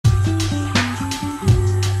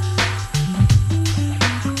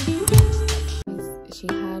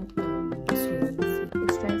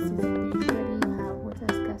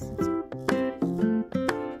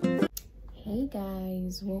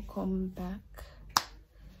welcome back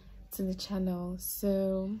to the channel.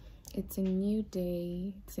 So it's a new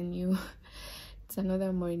day, it's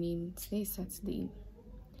another morning. Today is Saturday,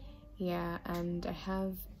 yeah, and I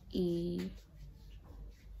have a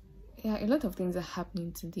lot of things are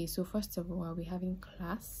happening today. So first of all, I'll be having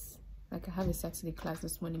class. Like, I have a Saturday class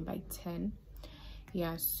this morning by 10.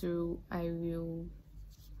 Yeah, so I will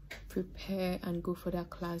prepare and go for that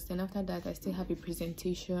class. Then after that, I still have a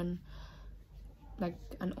presentation, like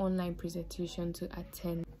an online presentation to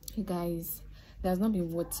attend. Hey guys, there's not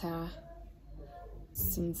been water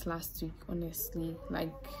since last week, honestly.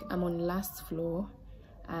 Like, I'm on last floor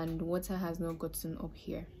and water has not gotten up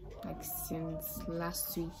here like since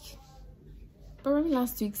last week, probably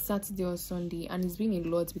last week Saturday or Sunday, and it's been a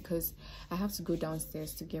lot because I have to go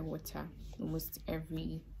downstairs to get water almost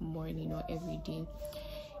every morning or every day.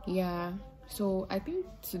 Yeah, so I think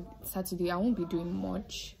Saturday I won't be doing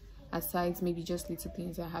much aside maybe just little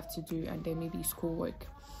things I have to do, and then maybe schoolwork.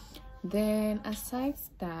 Then aside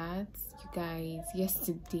that, you guys,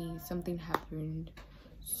 yesterday something happened.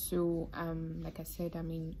 So like I said, I'm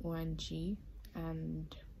in ONG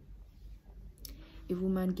and a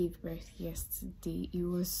woman gave birth yesterday. It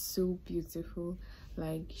was so beautiful.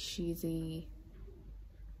 Like, she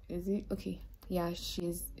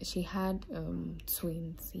had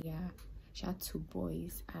twins. Yeah, she had 2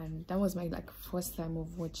 boys, and that was my first time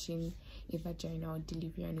of watching a vaginal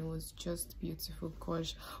delivery, and it was just beautiful.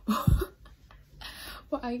 Gosh.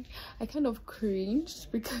 But I kind of cringed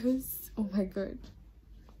because, oh my god,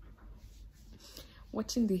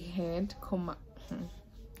 watching the head come out,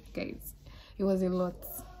 guys, it was a lot.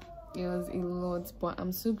 But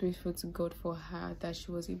I'm so grateful to God for her that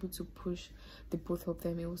she was able to push the both of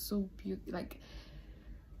them. It was so beautiful. Like,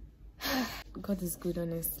 God is good,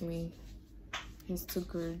 honestly. He's too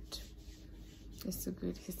good. He's too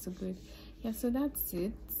good. Yeah, so that's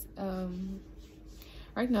it.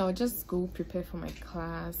 Right now I'll just go prepare for my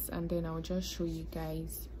class, and then I'll just show you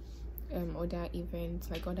guys other events,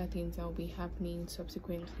 like other things that will be happening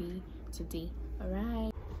subsequently today. All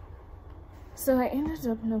right, so I ended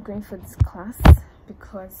up not going for this class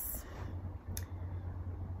because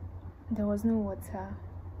there was no water,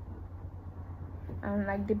 and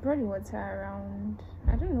like they brought the water around,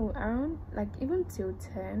 I don't know, around like even till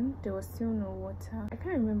 10 there was still no water. I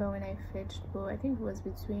can't remember when I fetched, but I think it was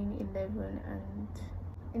between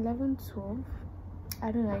 11-12.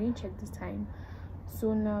 I don't know, I didn't check the time.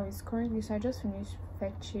 So now it's currently, so I just finished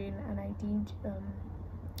fetching, and I did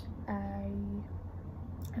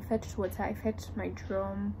I fetched water, I fetched my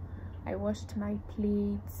drum, I washed my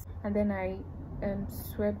plates, and then I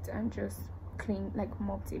swept and just cleaned, like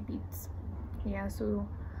mopped a bit. Yeah, so,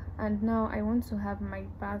 and now I want to have my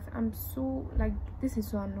bath. I'm so, like, this is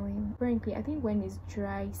so annoying. Apparently, I think when it's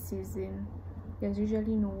dry season, there's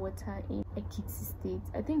usually no water in Ekiti state.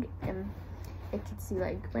 I think Ekiti,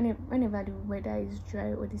 like whenever the weather is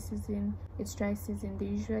dry or the season, it's dry season, they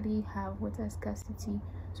usually have water scarcity,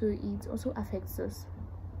 so it also affects us.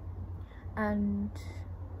 And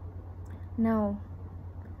now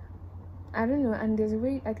I don't know, and there's a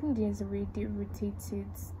way, I think there's a way they rotate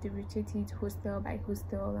it hostel by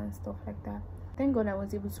hostel and stuff like that. Thank God I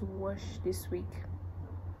was able to wash this week.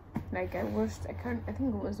 Like, I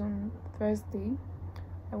think it was on Thursday.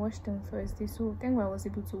 I washed on Thursday, so thank God I was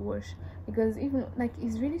able to wash, because even like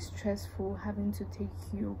it's really stressful having to take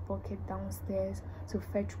your bucket downstairs to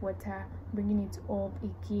fetch water, bringing it up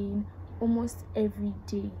again almost every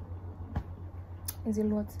day. It's a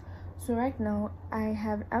lot. So right now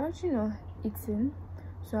I've actually not eaten,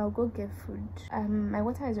 so I'll go get food. My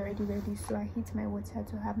water is already ready, so I heat my water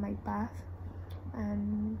to have my bath,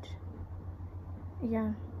 and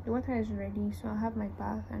yeah, the water is ready, so I'll have my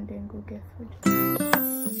bath and then go get food.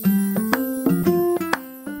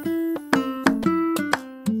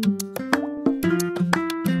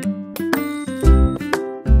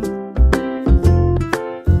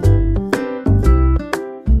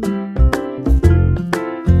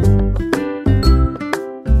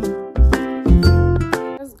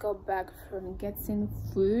 Back from getting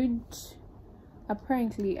food.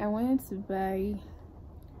 Apparently I wanted to buy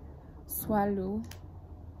swallow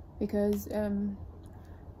because the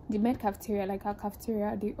med cafeteria, like our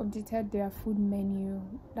cafeteria, they updated their food menu.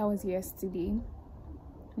 That was yesterday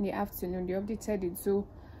in the afternoon. They updated it, so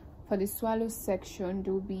for the swallow section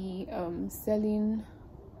they'll be selling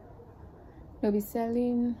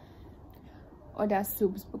other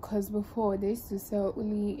soups, because before they used to sell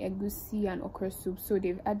only egusi and okra soup, so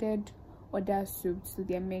they've added other soups to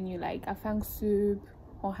their menu, like afang soup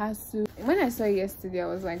or ha soup. When I saw it yesterday, I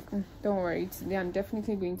was like, don't worry, today I'm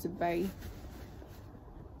definitely going to buy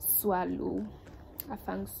swallow.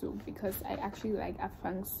 afang soup because I actually like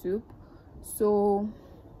afang soup. So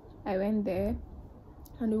I went there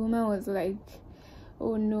and the woman was like,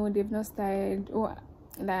 oh no, they've not started, or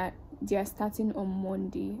that they are starting on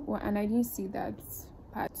Monday. Well, and I didn't see that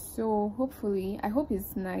part. So hopefully, I hope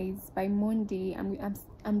it's nice. By Monday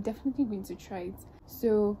I'm definitely going to try it.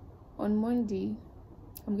 So on Monday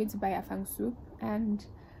I'm going to buy afang soup and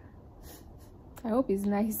I hope it's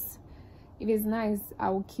nice. If it's nice, I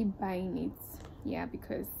will keep buying it. Yeah,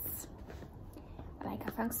 because I like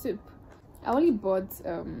afang soup. I only bought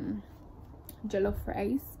jollof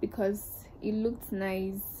rice because it looked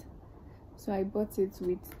nice, so I bought it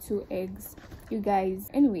with 2 eggs. You guys,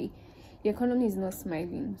 anyway, the economy is not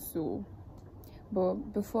smiling. So,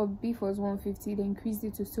 but before beef was 150, they increased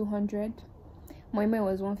it to 200. Moi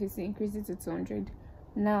was 150, increased it to 200.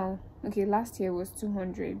 Now, okay, last year was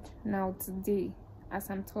 200. Now today, as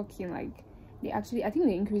I'm talking, like I think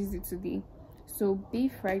they increased it today. So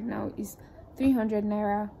beef right now is 300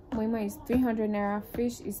 naira, moi is 300 naira,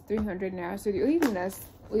 fish is 300 naira. So the only thing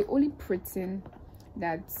the only protein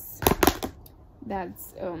that's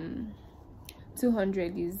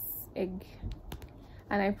 200 is egg.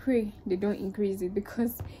 And I pray they don't increase it,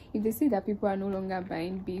 because if they say that people are no longer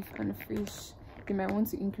buying beef and fish, they might want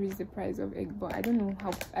to increase the price of egg. But I don't know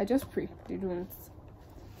how. I just pray they don't.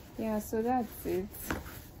 Yeah, so that's it.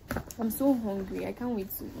 I'm so hungry. I can't wait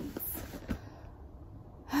to eat.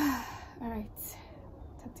 All right,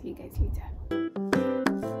 talk to you guys later.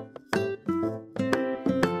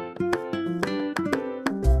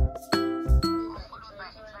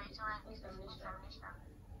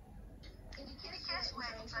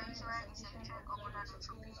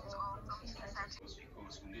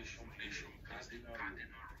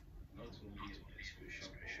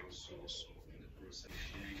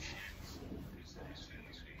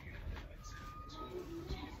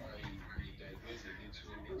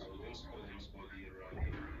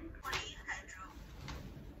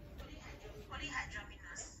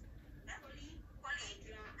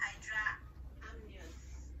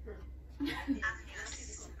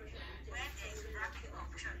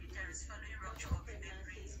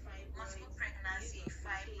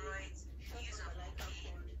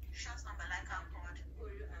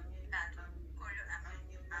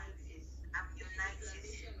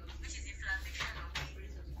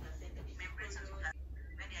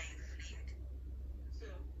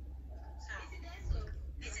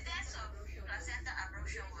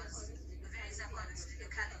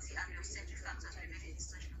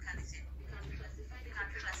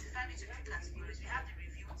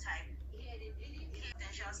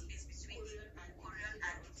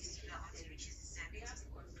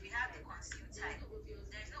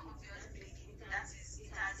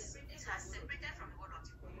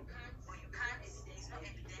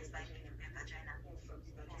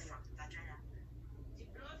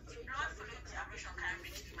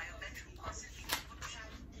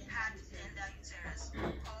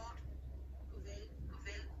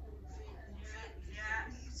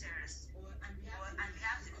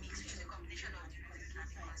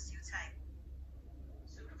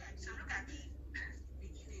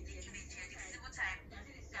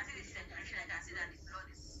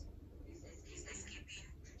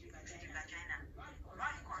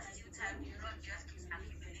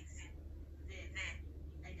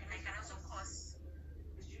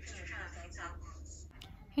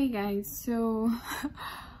 Hey guys, so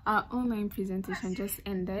our online presentation just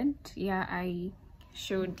ended. Yeah, I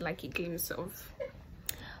showed like a glimpse of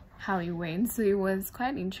how it went, so it was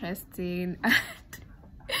quite interesting.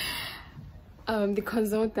 The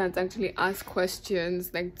consultant actually asked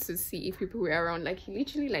questions like to see if people were around. Like he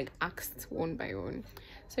literally like asked one by one,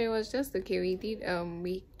 so it was just okay.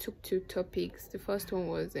 We took 2 topics. The first one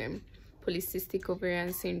was polycystic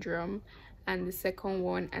ovarian syndrome, and the second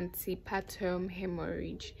one antepartum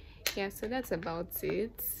hemorrhage. Yeah, so that's about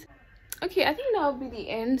it. Okay, I think that'll be the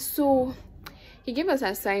end. So he gave us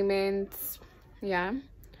assignments. Yeah,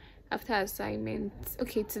 after assignments,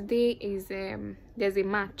 okay, today is there's a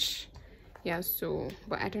match. Yeah, so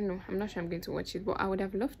but I don't know, I'm not sure I'm going to watch it, but I would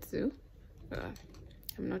have loved to, but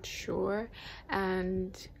I'm not sure.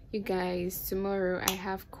 And you guys, tomorrow I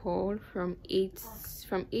have call from 8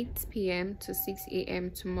 p.m. to 6 a.m.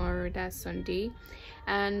 tomorrow. That's Sunday.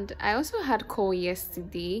 And I also had call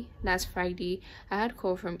yesterday, that's Friday. I had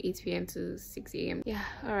call from 8 p.m. to 6 a.m. Yeah,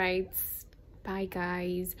 all right, bye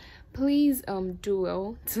guys. Please do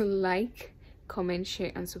well to like, comment,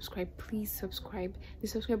 share, and subscribe. Please subscribe. The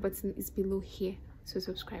subscribe button is below here, so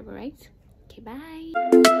subscribe. All right, okay, bye.